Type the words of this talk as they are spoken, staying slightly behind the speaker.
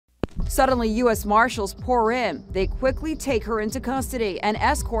Suddenly, U.S. Marshals pour in. They quickly take her into custody and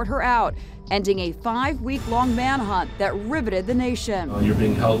escort her out, ending a 5-week-long manhunt that riveted the nation. You're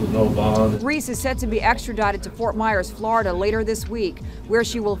being held with no bond. Reese is set to be extradited to Fort Myers, Florida later this week, where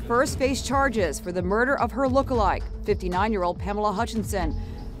she will first face charges for the murder of her lookalike, 59-year-old Pamela Hutchinson.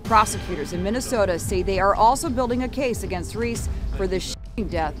 Prosecutors in Minnesota say they are also building a case against Reese for the shocking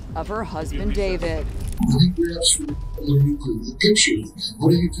death of her husband, David. When he grabs from the picture, what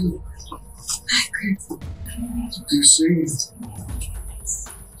do you do? You see?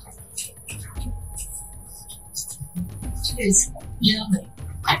 She's yelling.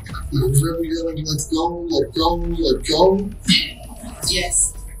 You remember yelling, "Let go, let go, let go"?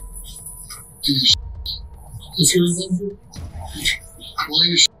 Yes. Do you if you remember? Why are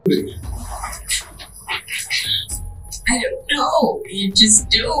you shooting? I don't know. You just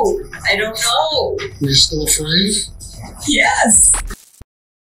do. I don't know. Are you still afraid? Yes.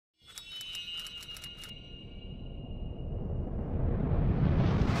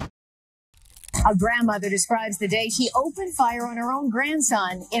 A grandmother describes the day she opened fire on her own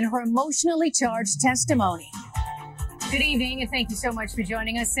grandson in her emotionally charged testimony. Good evening, and thank you so much for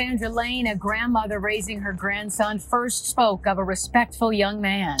joining us. Sandra Lane, a grandmother raising her grandson, first spoke of a respectful young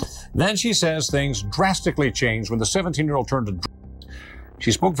man. Then she says things drastically changed when the 17-year-old turned to drugs.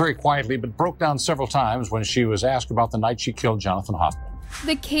 She spoke very quietly, but broke down several times when she was asked about the night she killed Jonathan Hoffman.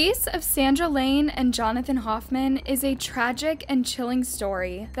 The case of Sandra Lane and Jonathan Hoffman is a tragic and chilling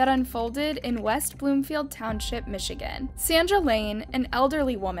story that unfolded in West Bloomfield Township, Michigan. Sandra Lane, an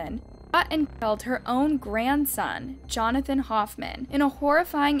elderly woman, shot and killed her own grandson, Jonathan Hoffman, in a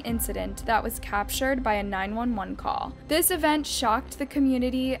horrifying incident that was captured by a 911 call. This event shocked the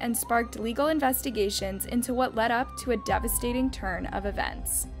community and sparked legal investigations into what led up to a devastating turn of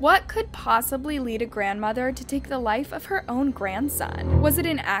events. What could possibly lead a grandmother to take the life of her own grandson? Was it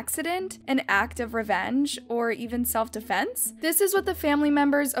an accident, an act of revenge, or even self-defense? This is what the family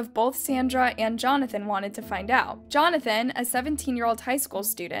members of both Sandra and Jonathan wanted to find out. Jonathan, a 17-year-old high school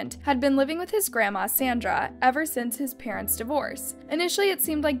student, had been living with his grandma, Sandra, ever since his parents' divorce. Initially, it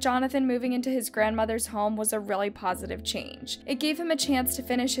seemed like Jonathan moving into his grandmother's home was a really positive change. It gave him a chance to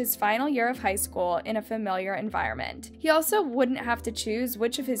finish his final year of high school in a familiar environment. He also wouldn't have to choose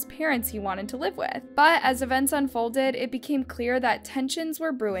which of his parents he wanted to live with. But as events unfolded, it became clear that tensions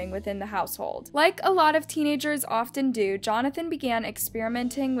were brewing within the household. Like a lot of teenagers often do, Jonathan began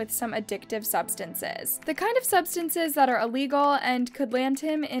experimenting with some addictive substances. The kind of substances that are illegal and could land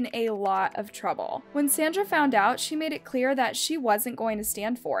him in a lot of trouble. When Sandra found out, she made it clear that she wasn't going to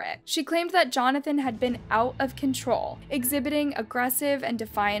stand for it. She claimed that Jonathan had been out of control, exhibiting aggressive and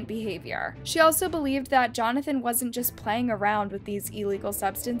defiant behavior. She also believed that Jonathan wasn't just playing around with these illegal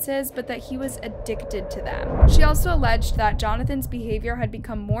substances, but that he was addicted to them. She also alleged that Jonathan's behavior had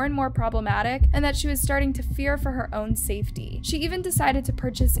become more and more problematic and that she was starting to fear for her own safety. She even decided to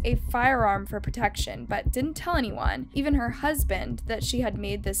purchase a firearm for protection, but didn't tell anyone, even her husband, that she had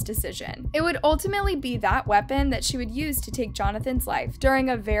made this decision. It would ultimately be that weapon that she would use to take Jonathan's life during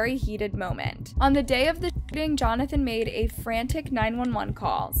a very heated moment. On the day of the shooting, Jonathan made a frantic 911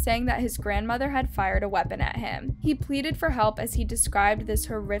 call, saying that his grandmother had fired a weapon at him. He pleaded for help as he described this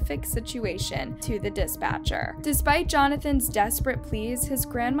horrific situation to the dispatcher. Despite Jonathan's desperate pleas, his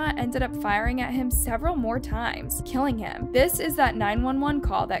grandma ended up firing at him several more times, killing him. This is that 911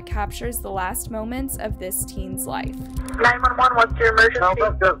 call that captures the last moments of this teen's life. 911, what's your emergency?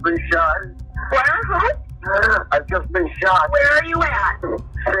 I've just been shot. Where? Who? I've just been shot. Where are you at?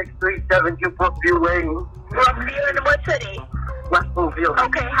 6372 Brookview Lane. Brookview in what city? West Bloomfield.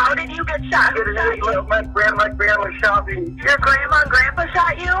 Okay, how did you get shot? Who shot you? My grandma shot me. Your grandma and grandpa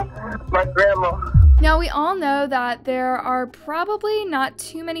shot you? My grandma. Now, we all know that there are probably not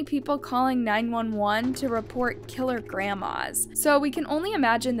too many people calling 911 to report killer grandmas, so we can only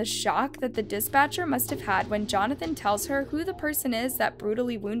imagine the shock that the dispatcher must have had when Jonathan tells her who the person is that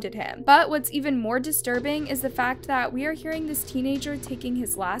brutally wounded him. But what's even more disturbing is the fact that we are hearing this teenager taking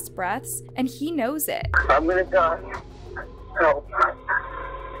his last breaths, and he knows it. I'm gonna die. Help.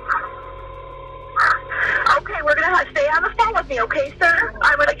 Okay, we're gonna stay on the phone with me, okay, sir?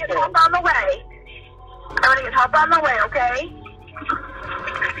 I'm gonna get help on the way. I'm gonna get help on the way, okay?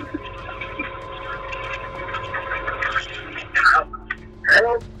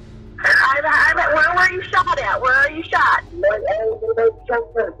 Help. Where were you shot at? Where are you shot?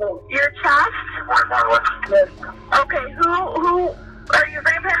 Your chest? Okay, who, are your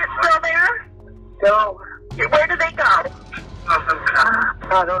grandparents still there? No. Where did they go?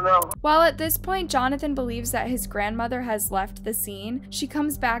 I don't know. While at this point Jonathan believes that his grandmother has left the scene, she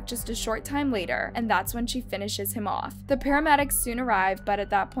comes back just a short time later, and that's when she finishes him off. The paramedics soon arrive, but at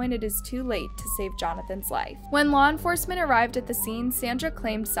that point it is too late to save Jonathan's life. When law enforcement arrived at the scene, Sandra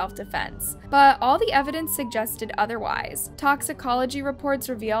claimed self-defense, but all the evidence suggested otherwise. Toxicology reports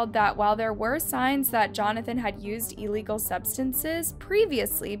revealed that while there were signs that Jonathan had used illegal substances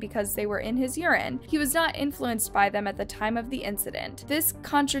previously because they were in his urine, he was not influenced by them at the time of the incident. This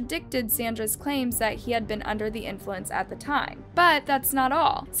contradicted Sandra's claims that he had been under the influence at the time. But that's not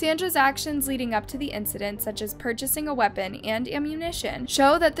all. Sandra's actions leading up to the incident, such as purchasing a weapon and ammunition,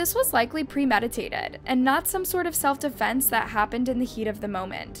 show that this was likely premeditated, and not some sort of self-defense that happened in the heat of the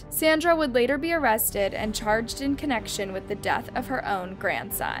moment. Sandra would later be arrested and charged in connection with the death of her own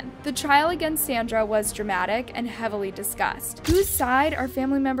grandson. The trial against Sandra was dramatic and heavily discussed. Whose side are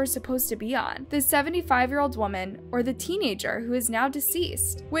family members supposed to be on? The 75-year-old woman or the teenager who is now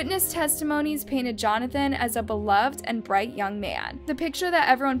deceased? Witness testimonies painted Jonathan as a beloved and bright young man. The picture that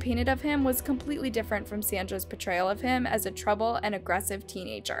everyone painted of him was completely different from Sandra's portrayal of him as a troubled and aggressive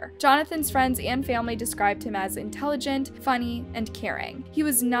teenager. Jonathan's friends and family described him as intelligent, funny, and caring. He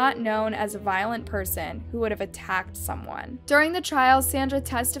was not known as a violent person who would have attacked someone. During the trial, Sandra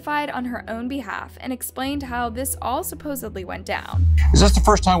testified on her own behalf and explained how this all supposedly went down. Is this the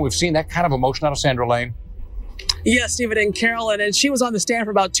first time we've seen that kind of emotion out of Sandra Lane? Yes, Stephen and Carolyn, and she was on the stand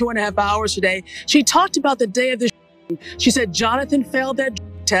for about 2.5 hours today. She talked about the day of the She said Jonathan failed that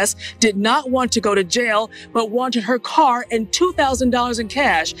test, did not want to go to jail, but wanted her car and $2,000 in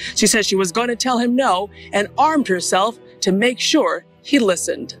cash. She said she was going to tell him no and armed herself to make sure he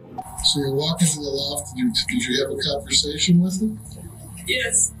listened. So you're walking to the loft. Did you have a conversation with him?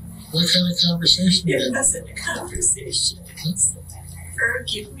 Yes. What kind of conversation? It wasn't a conversation. It's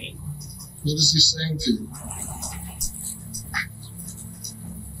arguing. What is he saying to you?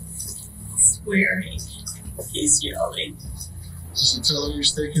 Swearing. He's yelling. Does he tell her you're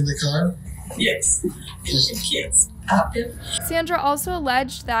taking the car? Yes. And the kids stopped him. Sandra also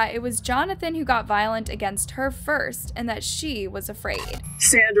alleged that it was Jonathan who got violent against her first and that she was afraid.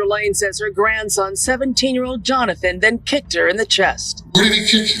 Sandra Lane says her grandson, 17-year-old Jonathan, then kicked her in the chest. Where did he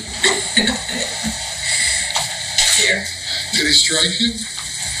kick you? Here. Did he strike you?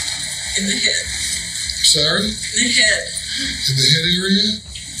 In the head. Sorry? In the head. In the head area?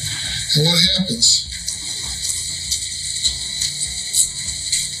 And what happens?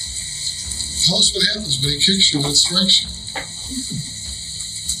 Tell us what happens when he kicks you and strikes you.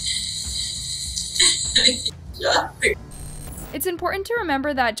 It's important to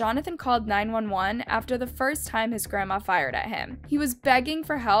remember that Jonathan called 911 after the first time his grandma fired at him. He was begging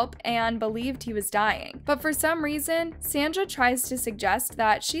for help and believed he was dying. But for some reason, Sandra tries to suggest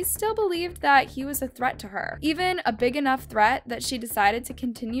that she still believed that he was a threat to her, even a big enough threat that she decided to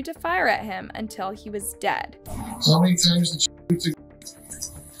continue to fire at him until he was dead. How many times did you shoot?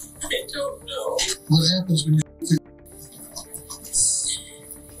 I don't know. What happens when you shoot?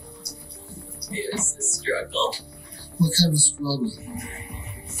 There's a struggle. What kind of struggle?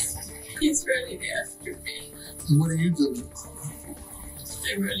 He's running after me. And what are you doing?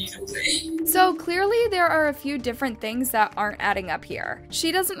 I'm running away. So clearly there are a few different things that aren't adding up here.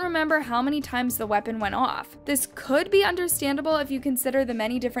 She doesn't remember how many times the weapon went off. This could be understandable if you consider the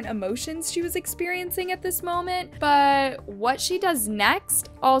many different emotions she was experiencing at this moment, but what she does next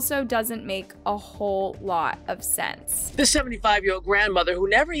also doesn't make a whole lot of sense. The 75-year-old grandmother, who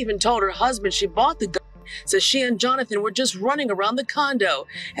never even told her husband she bought the gun, says she and Jonathan were just running around the condo,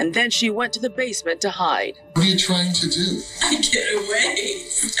 and then she went to the basement to hide. What are you trying to do? Get away.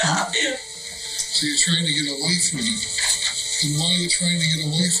 Stop him. So you're trying to get away from him. And why are you trying to get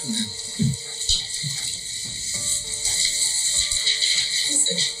away from him?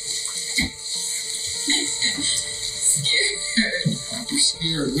 Scared. You're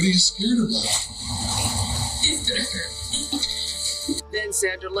scared. What are you scared about? He's gonna hurt me. Then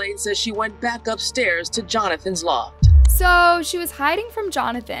Sandra Lane says she went back upstairs to Jonathan's loft. So she was hiding from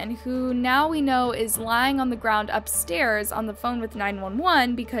Jonathan, who now we know is lying on the ground upstairs on the phone with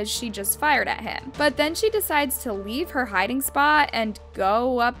 911 because she just fired at him. But then she decides to leave her hiding spot and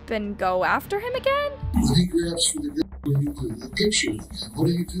go up and go after him again? When he grabs for the gun, what do you do? The picture. What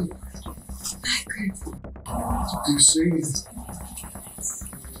do you do? I grab. Do you say anything?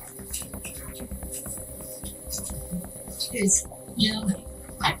 He's yelling.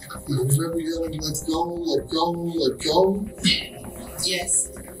 You remember yelling, let go, let go, let go? Yes.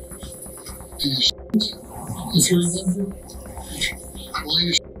 Do you shoot? If you remember? Why are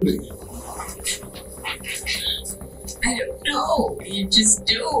you shooting? I don't know. You just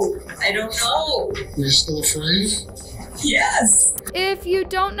do. I don't know. Are you still afraid? Yes. If you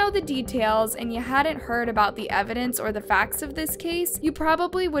don't know the details and you hadn't heard about the evidence or the facts of this case, you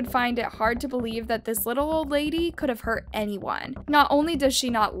probably would find it hard to believe that this little old lady could have hurt anyone. Not only does she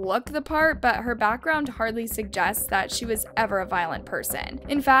not look the part, but her background hardly suggests that she was ever a violent person.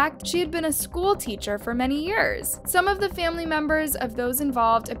 In fact, she had been a school teacher for many years. Some of the family members of those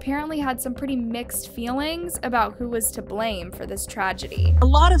involved apparently had some pretty mixed feelings about who was to blame for this tragedy. A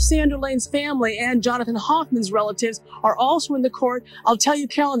lot of Sandra Lane's family and Jonathan Hoffman's relatives are also in the court. I'll tell you,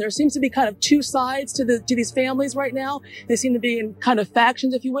 Carolyn, there seems to be kind of two sides to these families right now. They seem to be in kind of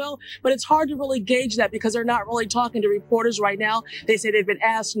factions, if you will, but it's hard to really gauge that because they're not really talking to reporters right now. They say they've been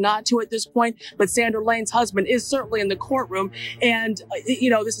asked not to at this point, but Sandra Lane's husband is certainly in the courtroom. And, you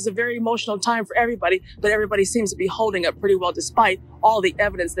know, this is a very emotional time for everybody, but everybody seems to be holding up pretty well despite all the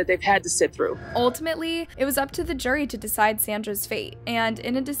evidence that they've had to sit through. Ultimately, it was up to the jury to decide Sandra's fate, and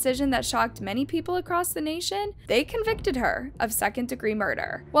in a decision that shocked many people across the nation, they convicted her of second-degree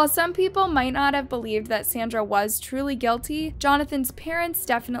murder. While some people might not have believed that Sandra was truly guilty, Jonathan's parents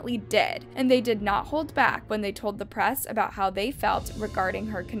definitely did, and they did not hold back when they told the press about how they felt regarding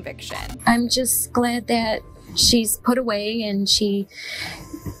her conviction. I'm just glad that she's put away and she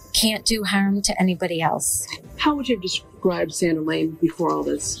can't do harm to anybody else. How would you have described Sandra Lane before all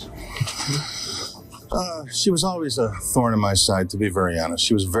this? She was always a thorn in my side, to be very honest.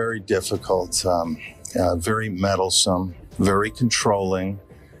 She was very difficult, very meddlesome, very controlling,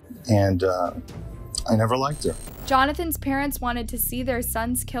 and I never liked her. Jonathan's parents wanted to see their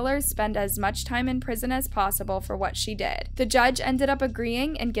son's killer spend as much time in prison as possible for what she did. The judge ended up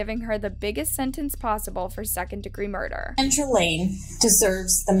agreeing and giving her the biggest sentence possible for second-degree murder. Sandra Lane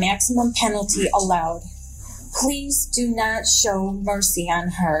deserves the maximum penalty allowed. Please do not show mercy on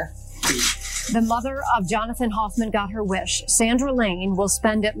her. The mother of Jonathan Hoffman got her wish. Sandra Lane will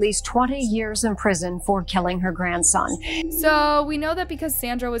spend at least 20 years in prison for killing her grandson. So we know that because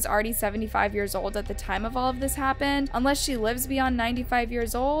Sandra was already 75 years old at the time of all of this happened, unless she lives beyond 95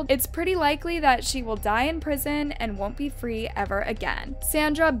 years old, it's pretty likely that she will die in prison and won't be free ever again.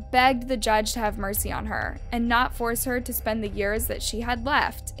 Sandra begged the judge to have mercy on her and not force her to spend the years that she had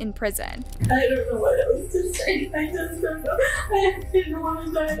left in prison. I don't know what else to say. I just don't know. I didn't want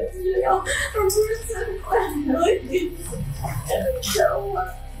to die in jail. I'm so glad. So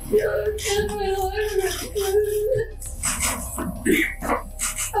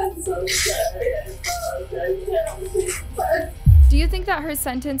I'm so sorry. Do you think that her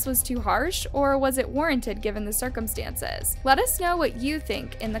sentence was too harsh, or was it warranted given the circumstances? Let us know what you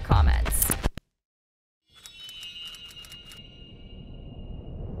think in the comments.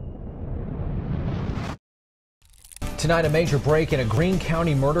 Tonight, a major break in a Greene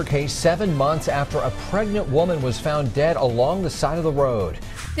County murder case 7 months after a pregnant woman was found dead along the side of the road.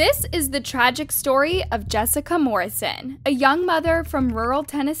 This is the tragic story of Jessica Morrison, a young mother from rural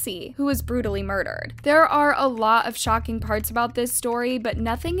Tennessee who was brutally murdered. There are a lot of shocking parts about this story, but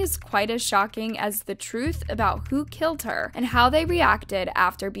nothing is quite as shocking as the truth about who killed her and how they reacted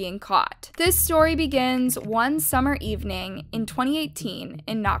after being caught. This story begins one summer evening in 2018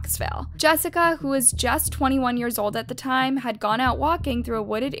 in Knoxville. Jessica, who was just 21 years old at the time, had gone out walking through a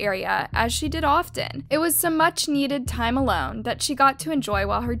wooded area, as she did often. It was some much needed time alone that she got to enjoy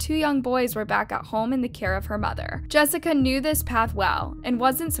while her two young boys were back at home in the care of her mother. Jessica knew this path well and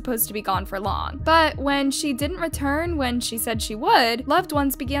wasn't supposed to be gone for long. But when she didn't return when she said she would, loved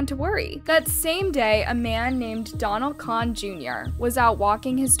ones began to worry. That same day, a man named Donald Kahn Jr. was out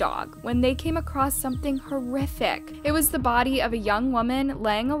walking his dog when they came across something horrific. It was the body of a young woman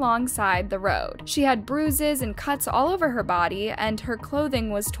laying alongside the road. She had bruises and cuts all over her body, and her clothing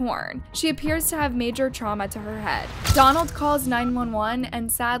was torn. She appears to have major trauma to her head. Donald calls 911,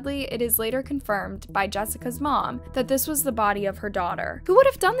 and sadly, it is later confirmed by Jessica's mom that this was the body of her daughter. Who would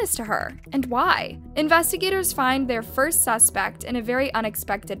have done this to her, and why? Investigators find their first suspect in a very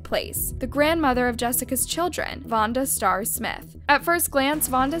unexpected place: the grandmother of Jessica's children, Vonda Starr Smith. At first glance,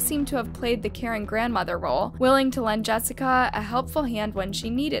 Vonda seemed to have played the caring grandmother role, willing to lend Jessica a helpful hand when she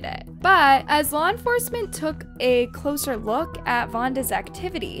needed it. But as law enforcement took a closer look at Vonda's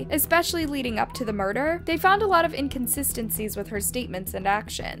activity, especially leading up to the murder, they found a lot of inconsistencies with her statements and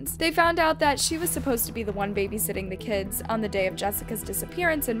actions. They found out that she was supposed to be the one babysitting the kids on the day of Jessica's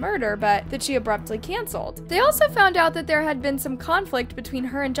disappearance and murder, but that she abruptly canceled. They also found out that there had been some conflict between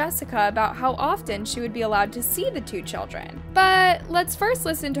her and Jessica about how often she would be allowed to see the two children. But let's first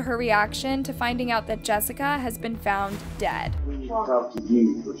listen to her reaction to finding out that Jessica has been found dead. We talked to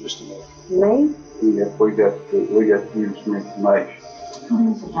you for just a minute. Me? We got to give some information.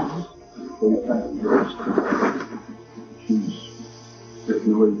 She's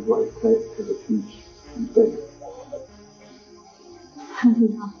didn't really what it takes for the she's dead.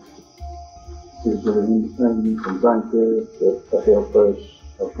 Is there anything you can think of to help us?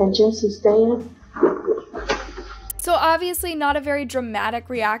 And Jesse's dead? So obviously not a very dramatic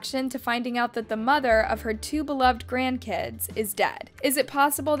reaction to finding out that the mother of her two beloved grandkids is dead. Is it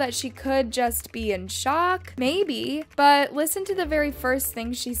possible that she could just be in shock? Maybe, but listen to the very first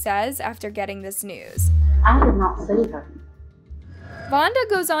thing she says after getting this news. I did not see her. Vonda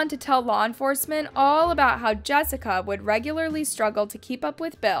goes on to tell law enforcement all about how Jessica would regularly struggle to keep up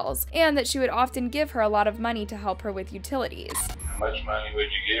with bills and that she would often give her a lot of money to help her with utilities. How much money would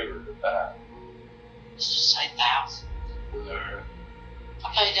you give her to buy? Let's just say 1,000.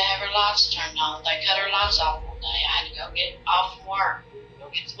 I paid to have her lights turned on. They cut her lights off one day. I had to go get off from work, go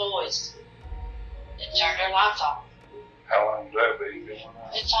get the boys. They turned her lights off. How long has that been going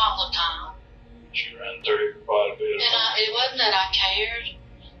on? It's all the time. She ran through quite a bit. And it wasn't that I cared,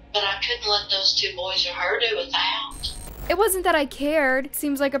 but I couldn't let those two boys or her do without. It wasn't that I cared.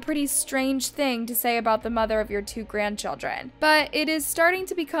 Seems like a pretty strange thing to say about the mother of your two grandchildren. But it is starting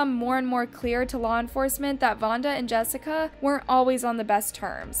to become more and more clear to law enforcement that Vonda and Jessica weren't always on the best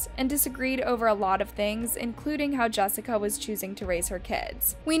terms and disagreed over a lot of things, including how Jessica was choosing to raise her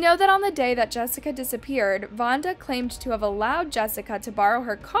kids. We know that on the day that Jessica disappeared, Vonda claimed to have allowed Jessica to borrow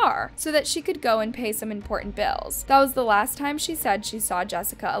her car so that she could go and pay some important bills. That was the last time she said she saw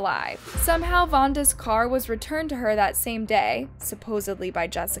Jessica alive. Somehow Vonda's car was returned to her that same day, supposedly by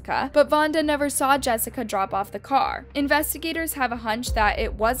Jessica, but Vonda never saw Jessica drop off the car. Investigators have a hunch that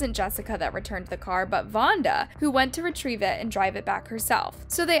it wasn't Jessica that returned the car, but Vonda, who went to retrieve it and drive it back herself.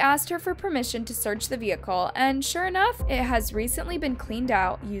 So they asked her for permission to search the vehicle, and sure enough, it has recently been cleaned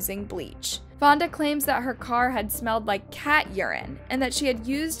out using bleach. Vonda claims that her car had smelled like cat urine and that she had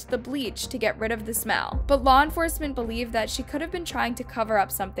used the bleach to get rid of the smell. But law enforcement believe that she could have been trying to cover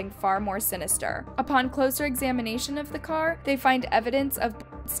up something far more sinister. Upon closer examination of the car, they find evidence of blood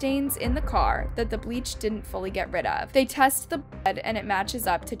stains in the car that the bleach didn't fully get rid of. They test the blood and it matches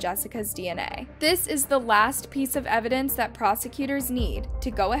up to Jessica's DNA. This is the last piece of evidence that prosecutors need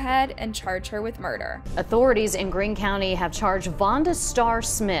to go ahead and charge her with murder. Authorities in Greene County have charged Vonda Starr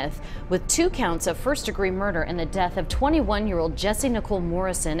Smith with 2 counts of first-degree murder in the death of 21-year-old Jessie Nicole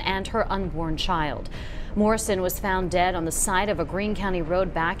Morrison and her unborn child. Morrison was found dead on the side of a Greene County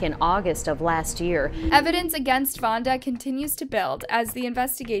road back in August of last year. Evidence against Vonda continues to build as the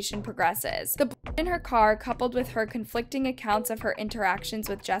investigation progresses. The blood in her car, coupled with her conflicting accounts of her interactions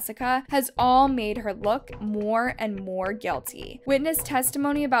with Jessica, has all made her look more and more guilty. Witness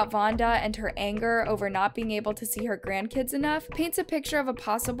testimony about Vonda and her anger over not being able to see her grandkids enough paints a picture of a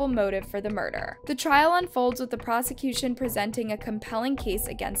possible motive for the murder. The trial unfolds with the prosecution presenting a compelling case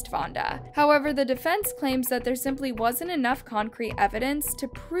against Vonda. However, the defense claims that there simply wasn't enough concrete evidence to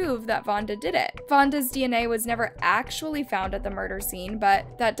prove that Vonda did it. Vonda's DNA was never actually found at the murder scene, but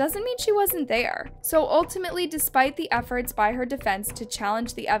that doesn't mean she wasn't there. So ultimately, despite the efforts by her defense to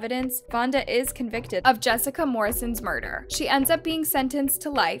challenge the evidence, Vonda is convicted of Jessica Morrison's murder. She ends up being sentenced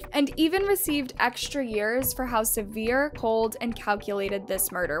to life and even received extra years for how severe, cold, and calculated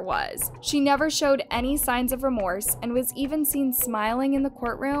this murder was. She never showed any signs of remorse and was even seen smiling in the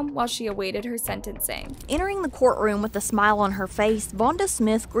courtroom while she awaited her sentencing. Entering the courtroom with a smile on her face, Vonda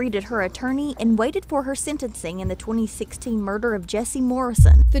Smith greeted her attorney and waited for her sentencing in the 2016 murder of Jessie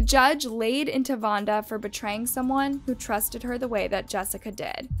Morrison. The judge laid into Vonda for betraying someone who trusted her the way that Jessica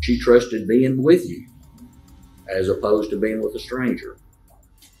did. She trusted being with you as opposed to being with a stranger.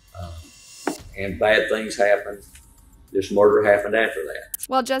 And bad things happened. This murder happened after that.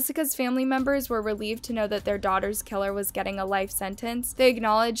 While Jessica's family members were relieved to know that their daughter's killer was getting a life sentence, they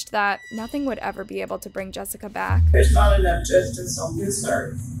acknowledged that nothing would ever be able to bring Jessica back. There's not enough justice on this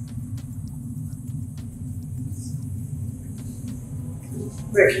earth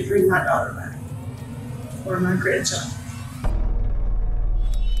that can bring my daughter back or my grandchild.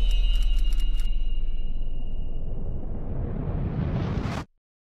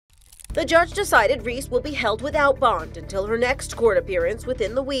 The judge decided Reese will be held without bond until her next court appearance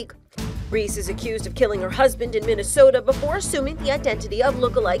within the week. Reese is accused of killing her husband in Minnesota before assuming the identity of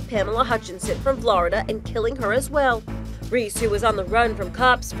lookalike Pamela Hutchinson from Florida and killing her as well. Reese, who was on the run from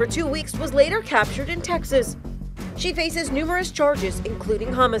cops for 2 weeks, was later captured in Texas. She faces numerous charges,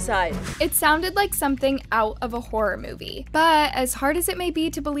 including homicide. It sounded like something out of a horror movie, but as hard as it may be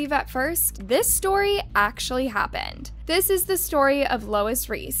to believe at first, this story actually happened. This is the story of Lois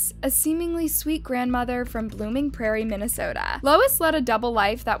Reese, a seemingly sweet grandmother from Blooming Prairie, Minnesota. Lois led a double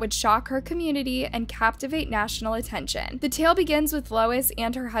life that would shock her community and captivate national attention. The tale begins with Lois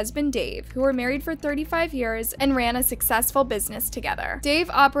and her husband Dave, who were married for 35 years and ran a successful business together. Dave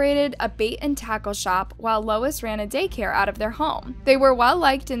operated a bait and tackle shop while Lois ran a daycare out of their home. They were well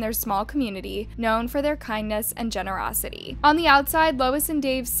liked in their small community, known for their kindness and generosity. On the outside, Lois and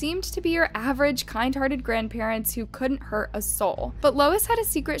Dave seemed to be your average, kind-hearted grandparents who couldn't hurt a soul. But Lois had a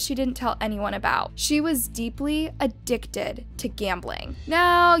secret she didn't tell anyone about. She was deeply addicted to gambling.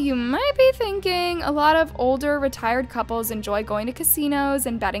 Now, you might be thinking a lot of older, retired couples enjoy going to casinos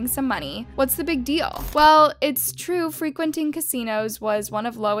and betting some money. What's the big deal? Well, it's true frequenting casinos was one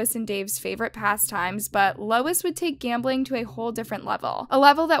of Lois and Dave's favorite pastimes, but Lois would take gambling to a whole different level, a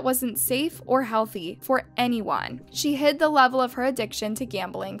level that wasn't safe or healthy for anyone. She hid the level of her addiction to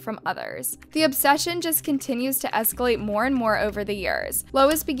gambling from others. The obsession just continues to escalate more and more over the years.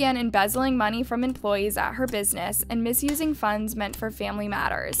 Lois began embezzling money from employees at her business and misusing funds meant for family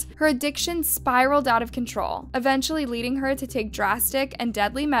matters. Her addiction spiraled out of control, eventually leading her to take drastic and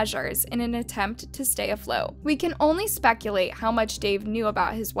deadly measures in an attempt to stay afloat. We can only speculate how much Dave knew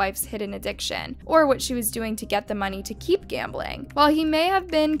about his wife's hidden addiction, or what she was doing to get the money to keep gambling. While he may have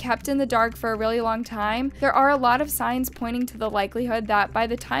been kept in the dark for a really long time, there are a lot of signs pointing to the likelihood that by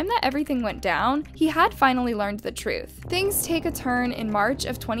the time that everything went down, he had finally learned the truth. Things take a turn in March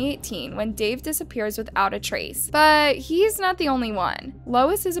of 2018 when Dave disappears without a trace. But he's not the only one.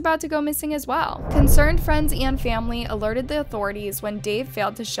 Lois is about to go missing as well. Concerned friends and family alerted the authorities when Dave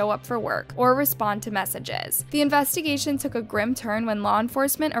failed to show up for work or respond to messages. The investigation took a grim turn when law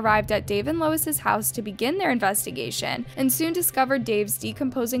enforcement arrived at Dave and Lois's house to begin their investigation and soon discovered Dave's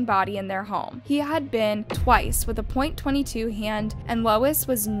decomposing body in their home. He had been twice with a .22 hand, and Lois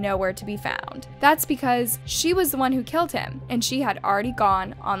was nowhere to be found. That's because she was the one who killed him, and she had already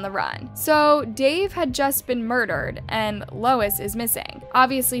gone on the run. So Dave had just been murdered, and Lois is missing.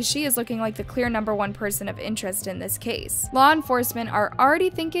 Obviously, she is looking like the clear #1 person of interest in this case. Law enforcement are already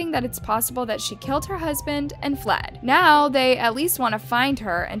thinking that it's possible that she killed her husband and fled. Now, they at least want to find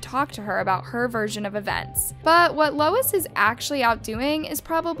her and talk to her about her version of events. But what Lois is actually out doing is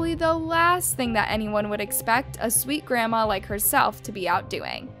probably the last thing that anyone would expect a sweet grandma like herself to be out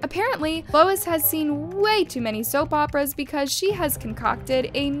doing. Apparently, Lois has seen way too many soap operas because she has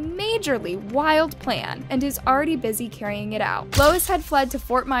concocted a majorly wild plan and is already busy carrying it out. Lois had fled to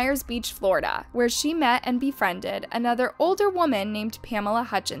Fort Myers Beach, Florida, where she met and befriended another older woman named Pamela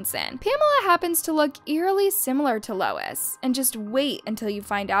Hutchinson. Pamela happens to look eerily similar to Lois, and just wait until you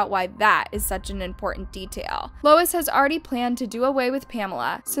find out why that is such an important detail. Lois has already planned to do away with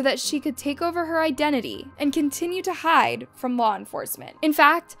Pamela so that she could take over her identity and continue to hide from law enforcement. In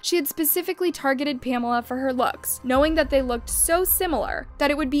fact, she had specifically targeted Pamela for her looks, knowing that they looked so similar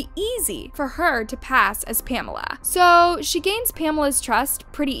that it would be easy for her to pass as Pamela. So she gains Pamela's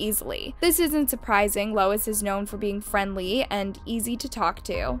trust pretty easily. This isn't surprising. Lois is known for being friendly and easy to talk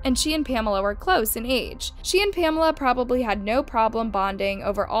to, and she and Pamela were close in age. She and Pamela probably had no problem bonding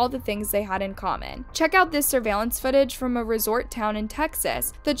over all the things they had in common. Check out this surveillance footage from a resort town in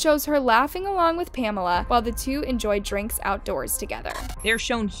Texas that shows her laughing along with Pamela while the two enjoy drinks outdoors together. They're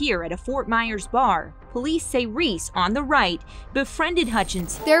shown here at a Fort Myers bar. Police say Reese, on the right, befriended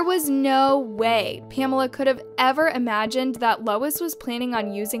Hutchinson. There was no way Pamela could have ever imagined that Lois was planning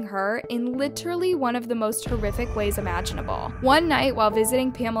on using her in literally one of the most horrific ways imaginable. One night while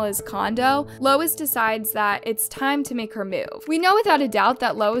visiting Pamela's condo, Lois decides that it's time to make her move. We know without a doubt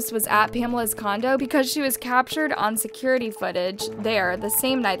that Lois was at Pamela's condo because she was captured on security footage there the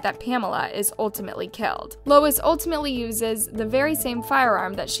same night that Pamela is ultimately killed. Lois ultimately uses the very same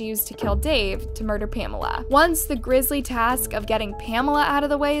firearm that she used to kill Dave to murder Pamela. Once the grisly task of getting Pamela out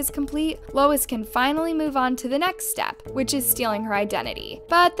of the way is complete, Lois can finally move on to the next step, which is stealing her identity.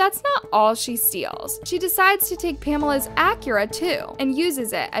 But that's not all she steals. She decides to take Pamela's Acura too, and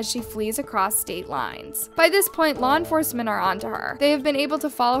uses it as she flees across state lines. By this point, law enforcement are onto her. They have been able to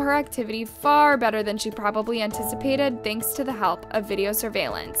follow her activity far better than she probably anticipated thanks to the help of video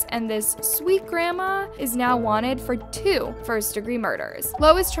surveillance, and this sweet grandma is now wanted for 2 first-degree murders.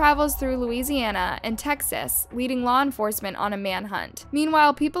 Lois travels through Louisiana and Texas, leading law enforcement on a manhunt.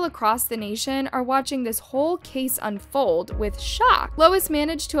 Meanwhile, people across the nation are watching this whole case unfold with shock. Lois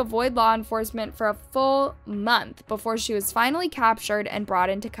managed to avoid law enforcement for a full month before she was finally captured and brought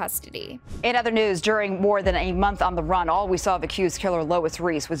into custody. In other news, during more than a month on the run, all we saw of accused killer Lois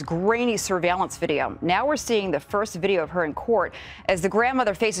Reese was grainy surveillance video. Now we're seeing the first video of her in court as the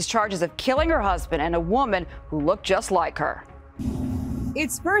grandmother faces charges of killing her husband and a woman who looked just like her.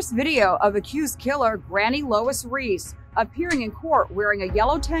 It's first video of accused killer Granny Lois Reese appearing in court wearing a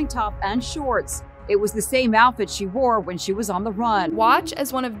yellow tank top and shorts. It was the same outfit she wore when she was on the run. Watch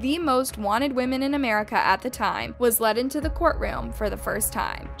as one of the most wanted women in America at the time was led into the courtroom for the first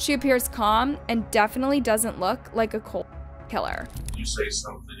time. She appears calm and definitely doesn't look like a cold killer. You say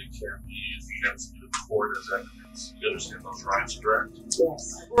something that can't be used against you in court as evidence. rights. You understand those rights, correct?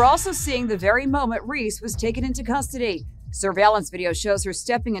 Yes. We're also seeing the very moment Reese was taken into custody. Surveillance video shows her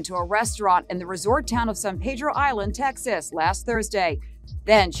stepping into a restaurant in the resort town of San Pedro Island, Texas, last Thursday.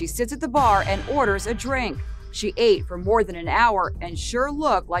 Then she sits at the bar and orders a drink. She ate for more than an hour and sure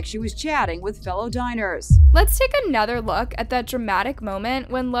looked like she was chatting with fellow diners. Let's take another look at that dramatic moment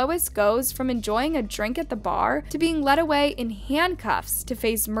when Lois goes from enjoying a drink at the bar to being led away in handcuffs to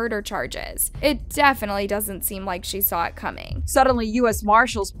face murder charges. It definitely doesn't seem like she saw it coming. Suddenly, U.S.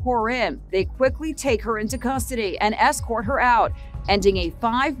 Marshals pour in. They quickly take her into custody and escort her out, ending a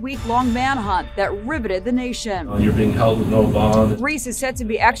 5-week-long manhunt that riveted the nation. You're being held with no bond. Reese is set to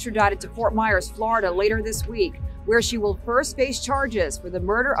be extradited to Fort Myers, Florida later this week, where she will first face charges for the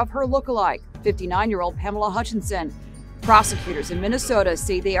murder of her lookalike, 59-year-old Pamela Hutchinson. Prosecutors in Minnesota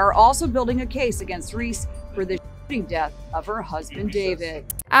say they are also building a case against Reese for the shooting death of her husband, David.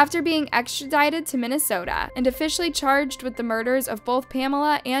 After being extradited to Minnesota and officially charged with the murders of both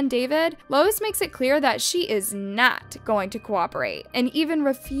Pamela and David, Lois makes it clear that she is not going to cooperate and even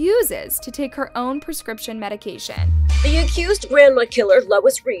refuses to take her own prescription medication. The accused grandma killer,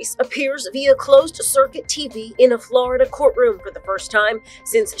 Lois Reese, appears via closed-circuit TV in a Florida courtroom for the first time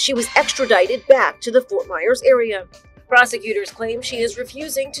since she was extradited back to the Fort Myers area. Prosecutors claim she is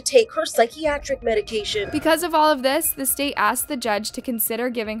refusing to take her psychiatric medication. Because of all of this, the state asked the judge to consider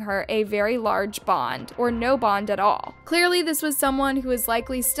giving her a very large bond, or no bond at all. Clearly, this was someone who is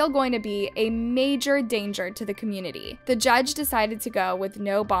likely still going to be a major danger to the community. The judge decided to go with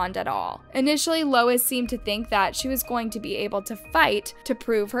no bond at all. Initially, Lois seemed to think that she was going to be able to fight to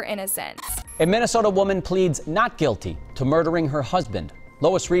prove her innocence. A Minnesota woman pleads not guilty to murdering her husband.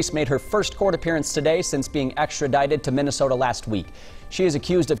 Lois Reese made her first court appearance today since being extradited to Minnesota last week. She is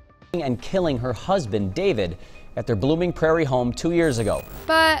accused of and killing her husband, David, at their Blooming Prairie home 2 years ago.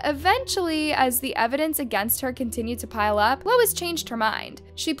 But eventually, as the evidence against her continued to pile up, Lois changed her mind.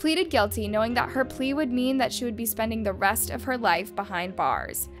 She pleaded guilty, knowing that her plea would mean that she would be spending the rest of her life behind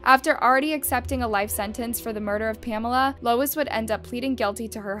bars. After already accepting a life sentence for the murder of Pamela, Lois would end up pleading guilty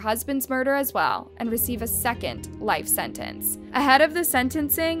to her husband's murder as well and receive a second life sentence. Ahead of the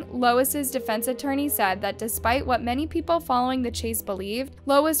sentencing, Lois's defense attorney said that despite what many people following the chase believed,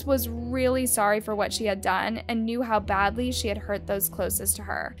 Lois was really sorry for what she had done and knew how badly she had hurt those closest to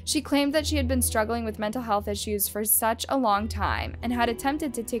her. She claimed that she had been struggling with mental health issues for such a long time and had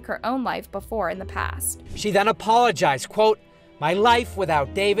attempted to take her own life before in the past. She then apologized, quote, "My life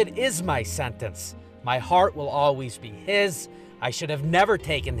without David is my sentence. My heart will always be his. I should have never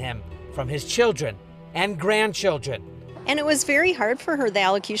taken him from his children and grandchildren." And it was very hard for her. The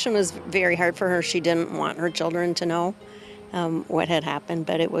allocution was very hard for her. She didn't want her children to know what had happened,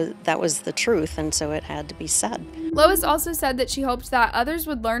 but that was the truth, and so it had to be said. Lois also said that she hoped that others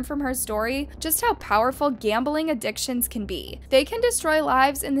would learn from her story just how powerful gambling addictions can be. They can destroy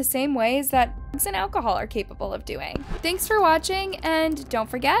lives in the same ways that drugs and alcohol are capable of doing. Thanks for watching, and don't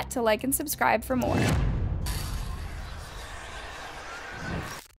forget to like and subscribe for more.